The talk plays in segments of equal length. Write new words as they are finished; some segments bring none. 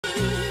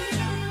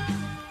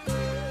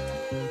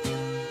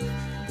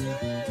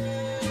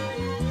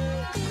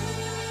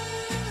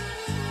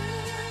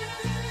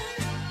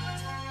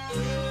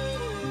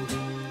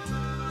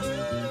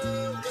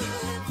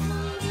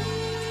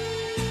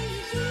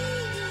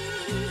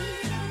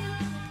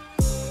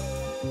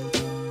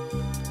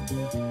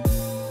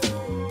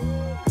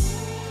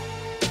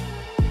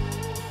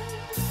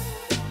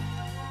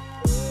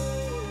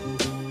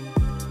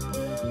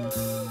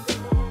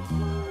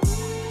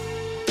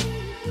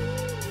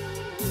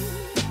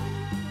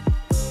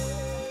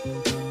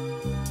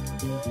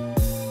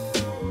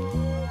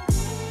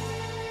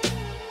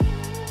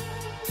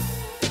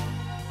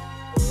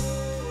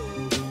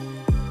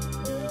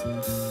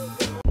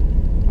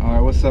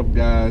What's up,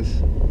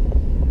 guys?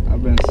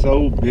 I've been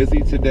so busy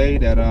today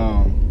that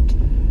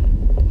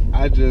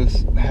I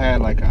just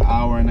had like an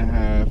hour and a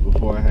half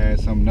before I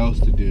had something else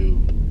to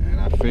do, and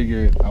I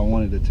figured I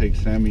wanted to take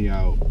Sammy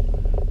out,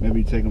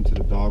 maybe take him to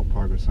the dog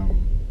park or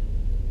something.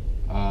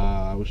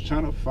 I was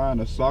trying to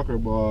find a soccer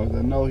ball.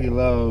 I know he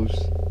loves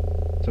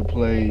to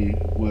play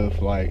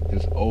with like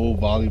this old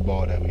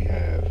volleyball that we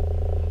have.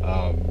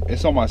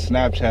 It's on my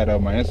Snapchat or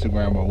my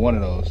Instagram or one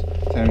of those.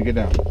 Sammy, get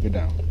down, get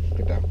down,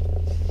 get down,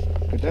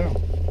 get down.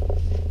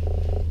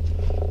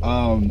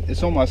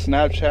 It's on my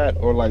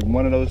Snapchat or like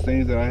one of those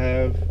things that I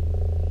have.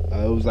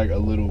 It was like a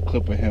little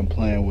clip of him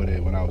playing with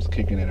it when I was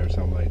kicking it or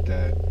something like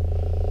that.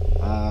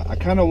 I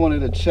kind of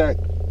wanted to check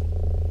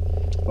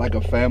like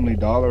a Family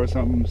Dollar or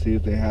something, see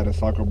if they had a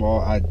soccer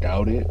ball. I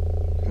doubt it,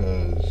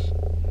 because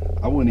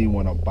I wouldn't even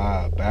want to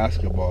buy a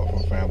basketball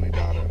from Family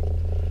Dollar.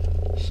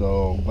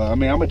 So, but I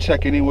mean, I'm gonna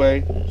check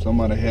anyway. So I'm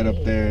gonna head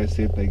up there and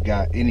see if they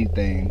got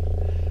anything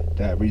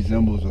that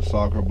resembles a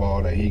soccer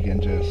ball that he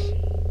can just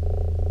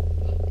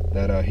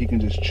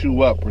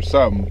chew up or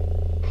something.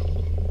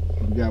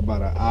 We got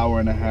about an hour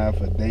and a half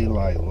of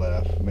daylight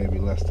left, maybe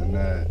less than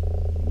that.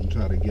 I'm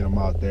trying to get him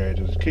out there,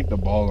 just kick the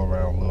ball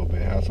around a little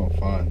bit, have some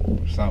fun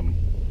or something.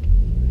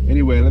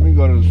 Anyway, let me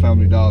go to this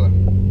Family Dollar.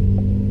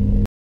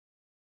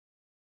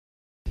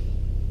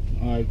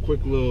 Alright,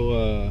 quick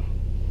little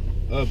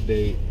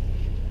update.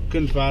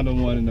 Couldn't find the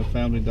one in the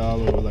Family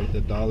Dollar or like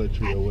the Dollar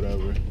Tree or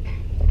whatever.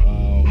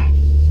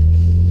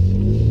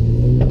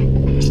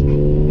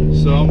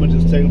 So I'm gonna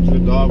just take him to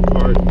the dog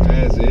park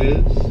as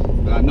is.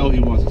 But I know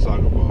he wants a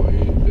soccer ball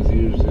because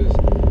he was just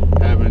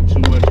having too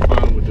much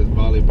fun with this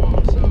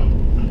volleyball. So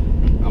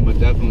I'm gonna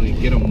definitely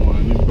get him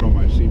one. Let me put on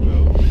my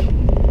seatbelt.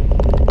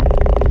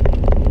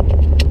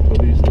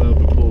 Police love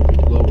to pull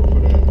people over for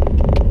that,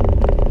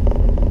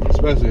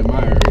 especially in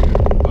my area.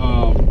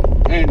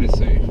 And it's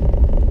safe.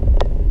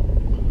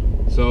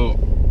 So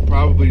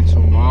probably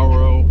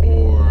tomorrow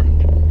or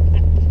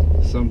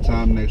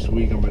sometime next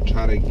week, I'm gonna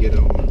try to get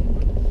him.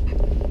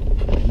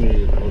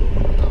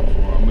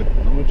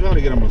 I'm gonna try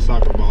to get him a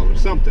soccer ball or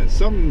something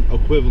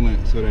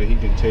equivalent, so that he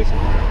can chase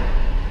around.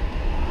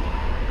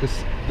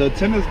 Cause the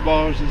tennis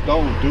balls just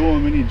don't do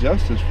him any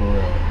justice for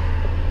real.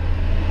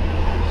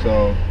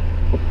 So,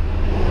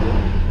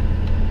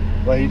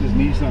 like, he just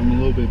needs something a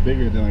little bit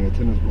bigger than like a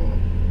tennis ball.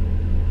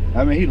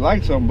 I mean, he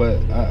likes them,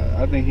 but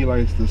I think he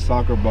likes the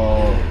soccer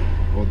ball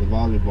or the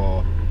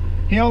volleyball.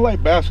 He don't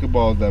like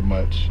basketballs that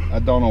much. I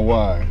don't know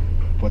why,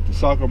 but the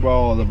soccer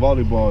ball or the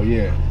volleyball,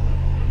 yeah.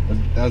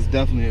 That's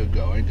definitely a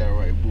go. Ain't that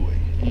right, boy?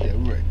 Ain't that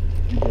right?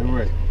 Ain't that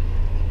right?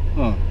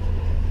 Huh?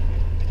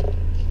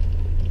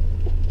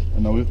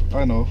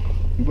 I know.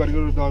 You about to go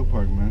to the dog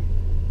park, man.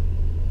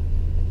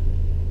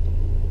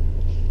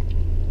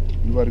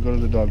 You about to go to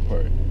the dog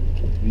park.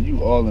 And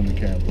you all in the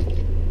camera.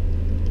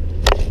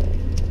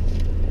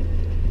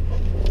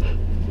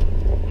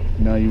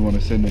 Now you want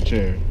to sit in the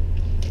chair.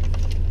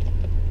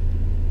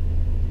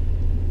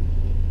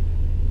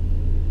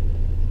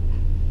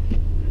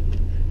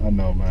 I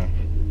know, man.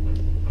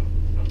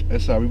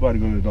 It's all right, we about to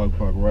go to the dog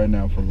park right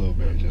now for a little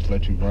bit. Just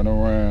let you run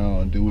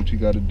around and do what you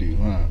gotta do,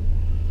 huh?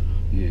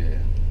 Yeah.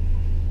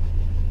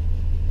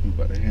 We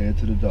about to head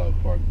to the dog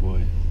park,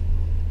 boy.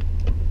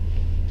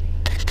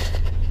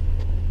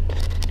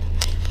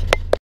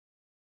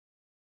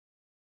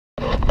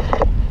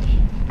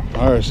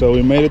 Alright, so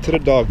we made it to the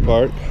dog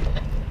park.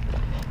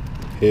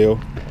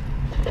 Hill.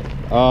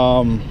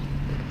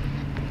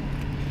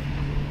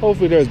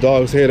 Hopefully there's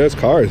dogs here. There's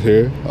cars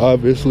here,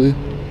 obviously.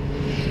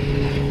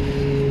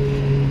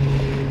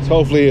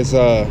 Hopefully it's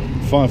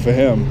fun for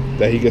him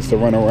that he gets to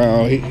run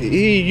around.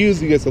 He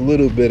usually gets a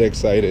little bit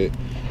excited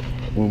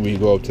when we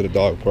go up to the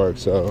dog park,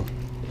 so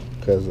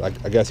because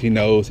I guess he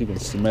knows he can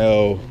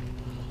smell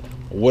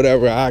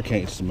whatever I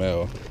can't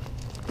smell.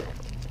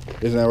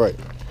 Isn't that right,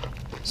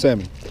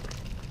 Sammy?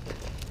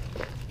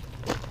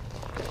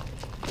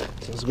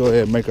 Let's go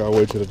ahead and make our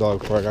way to the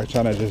dog park. I'm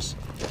trying to just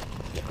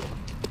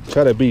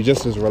try to be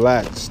just as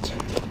relaxed.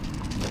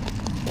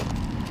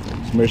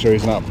 Just make sure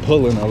he's not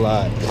pulling a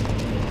lot.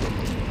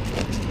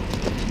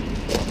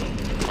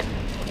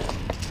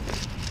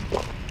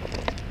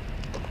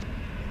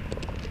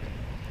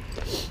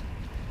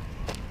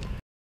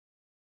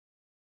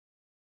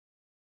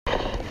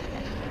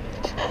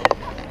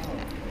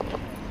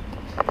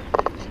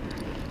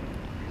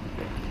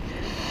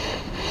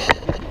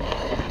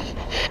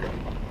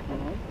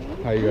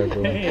 How you guys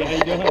doing? Hey, how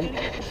you doing?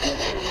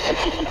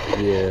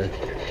 Yeah.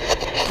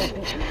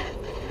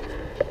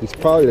 He's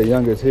probably the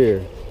youngest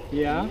here.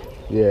 Yeah?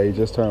 Yeah, he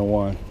just turned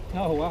 1.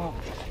 Oh, wow.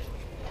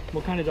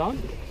 What kind of dog?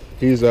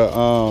 He's a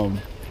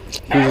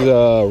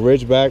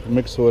Ridgeback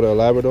mixed with a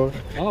Labrador.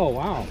 Oh,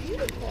 wow.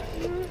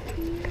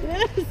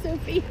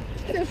 Sophie.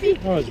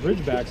 Oh, it's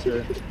Ridgebacks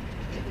here.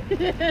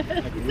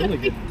 Like really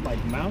good,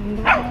 like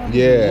mountain dog?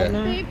 Yeah.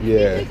 Babe,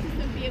 Yeah. please say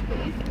Sophia,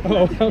 please.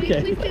 Oh,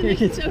 okay. Please say next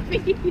to Sophie.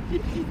 She's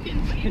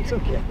getting weird. It's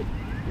okay.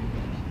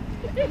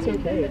 It's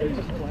okay. They're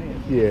just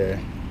playing. Yeah.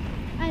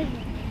 I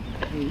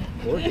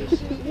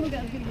Gorgeous. little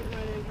guy's gonna get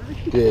run over.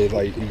 Yeah,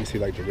 like you can see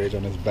like the ridge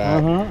on his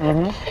back.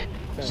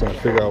 Just trying to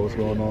figure out what's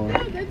going on.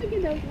 Oh, that's a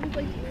good nose. It's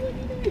like,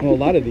 Well, a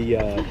lot of the,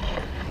 I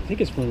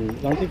think it's from,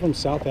 aren't they from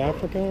South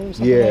Africa or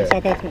something? Yeah. Like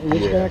South African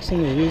Ridgebacks,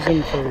 and they use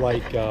them for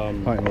like.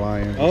 Hunting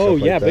lions. and Oh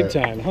stuff yeah, like big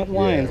that. time. Hunt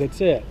lions. Yeah.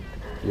 That's it.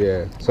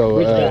 Yeah. So.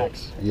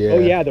 Ridgebacks. Yeah. Oh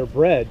yeah, they're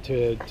bred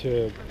to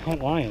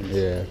hunt lions.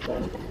 Yeah.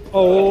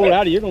 Oh,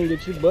 Rowdy, you're gonna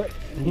get your butt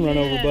run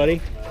over, buddy.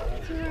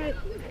 it's alright.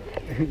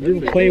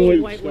 You're playing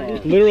with,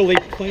 literally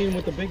playing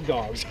with the big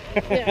dogs.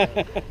 Yeah.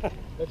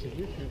 That's a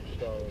YouTube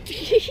star.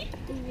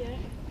 Yeah.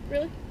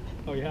 Really?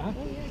 Oh yeah.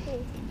 Oh, yeah,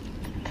 cool.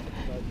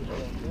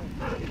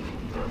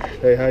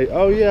 Hey, how?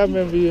 Oh yeah, I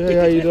remember you. Hey,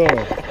 how you doing?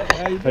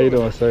 How you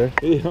doing, sir?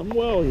 Hey, I'm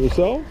well.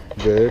 Yourself?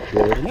 Good.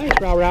 Good. Nice,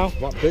 Row Row. A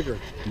lot bigger.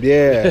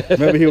 Yeah.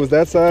 Remember he was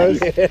that size?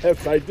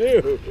 Yes, I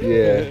do.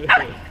 Yeah.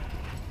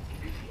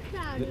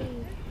 Sorry.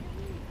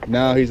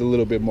 Now he's a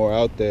little bit more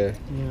out there.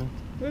 Yeah.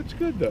 That's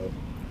good though.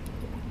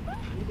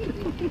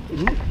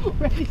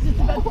 Rowdy's just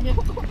about to get...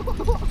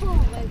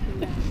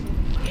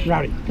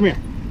 Rowdy, come here.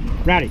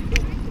 Rowdy,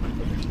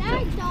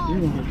 That you're dog.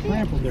 gonna get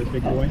trampled there,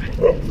 big boy.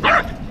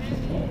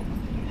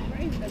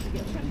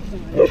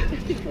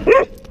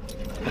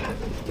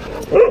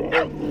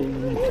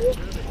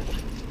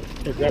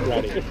 Here, grab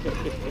Rowdy.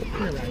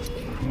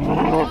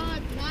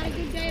 Not a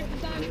good day for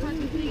dog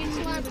hunting until you get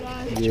slapped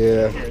on.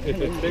 Yeah. The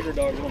bigger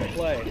dogs want to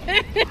play.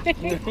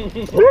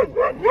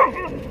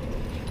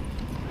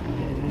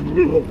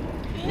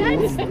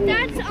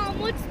 That's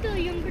what's the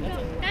younger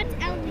dog? That's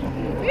Ellie.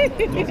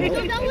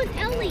 No, that was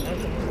Ellie.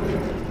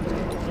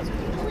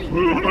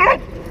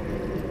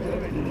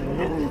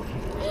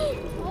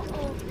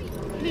 Uh-oh.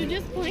 They're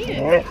just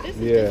playing. This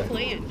is Yeah. just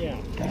playing. Yeah.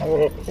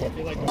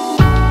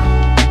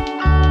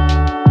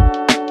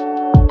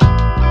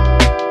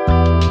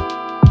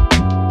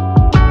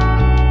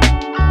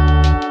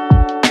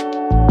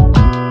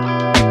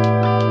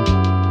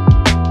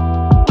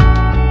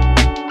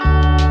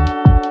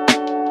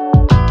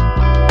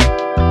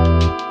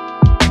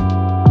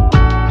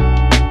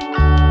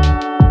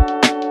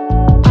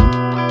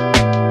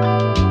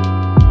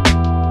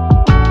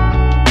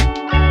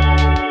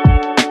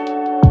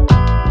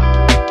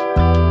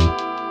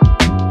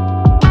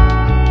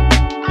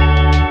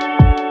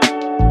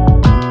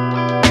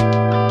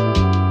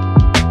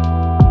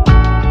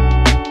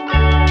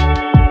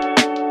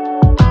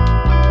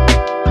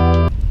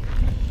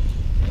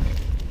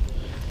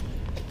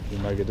 You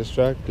might get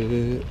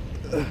distracted.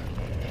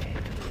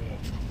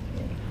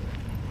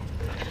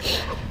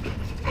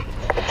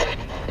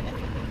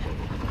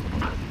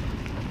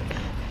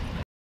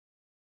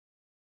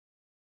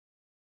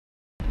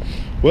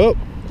 Well,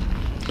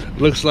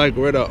 looks like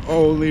we're the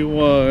only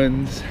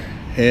ones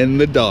in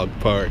the dog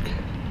park.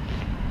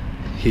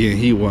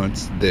 He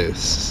wants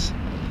this.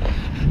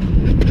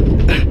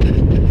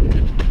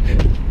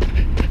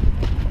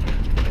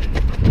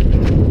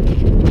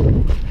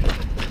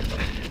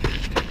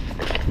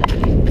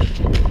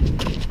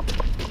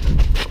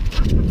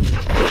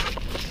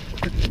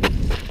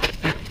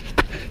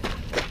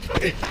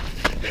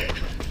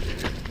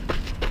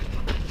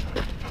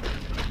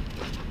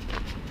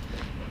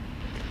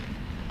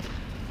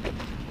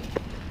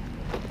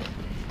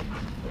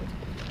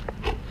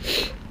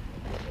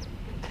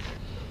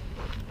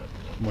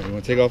 What, you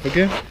want to take off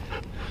again?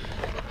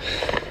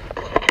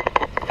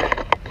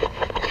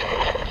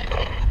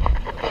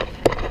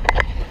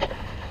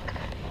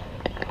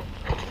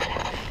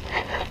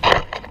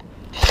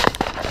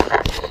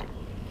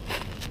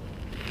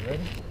 You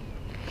ready?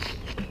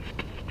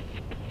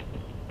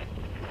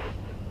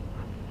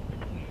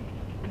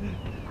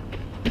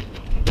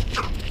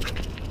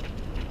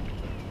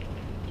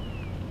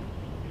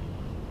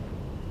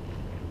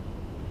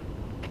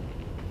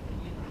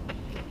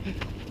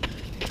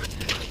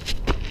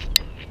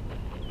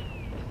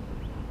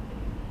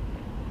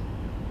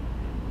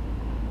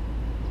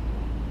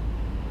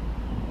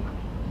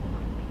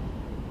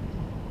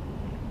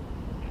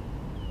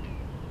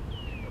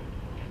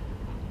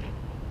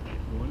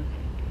 You want it?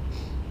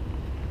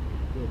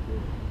 Good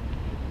boy.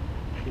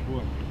 Good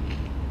boy.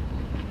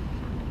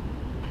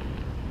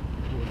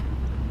 Good boy.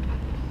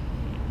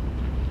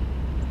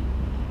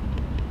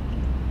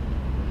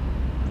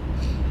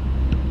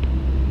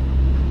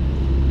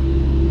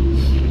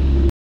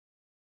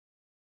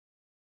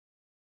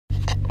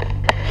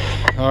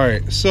 All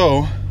right,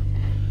 so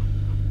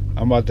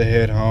I'm about to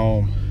head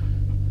home.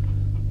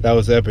 That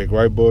was epic,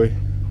 right, boy?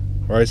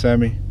 Right,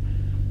 Sammy?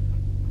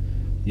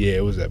 Yeah,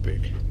 it was epic.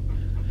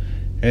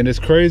 And it's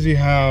crazy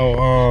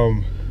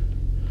how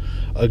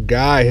a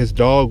guy, his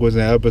dog was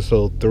in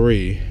episode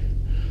 3.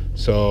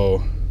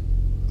 So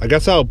I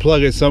guess I'll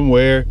plug it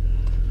somewhere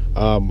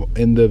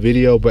in the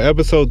video. But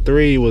episode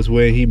 3 was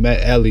when he met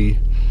Ellie.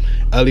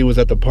 Ellie was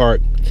at the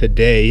park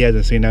today. He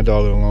hasn't seen that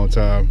dog in a long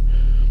time.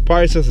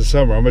 Probably since the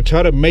summer. I'm gonna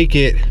try to make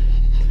it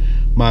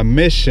my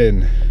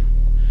mission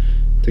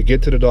to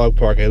get to the dog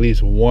park at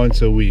least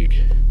once a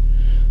week,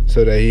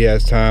 so that he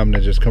has time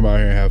to just come out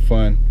here and have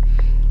fun.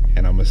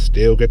 And I'm gonna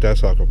still get that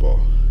soccer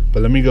ball.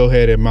 But let me go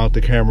ahead and mount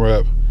the camera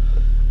up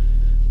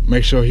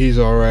Make sure he's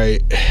all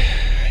right.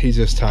 He's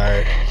just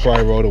tired.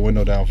 Probably roll the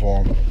window down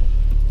for him.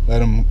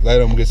 Let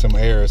him get some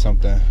air or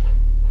something.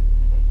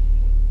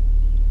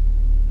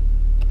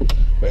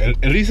 But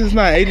at least it's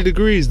not 80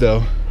 degrees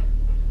though,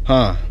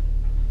 huh?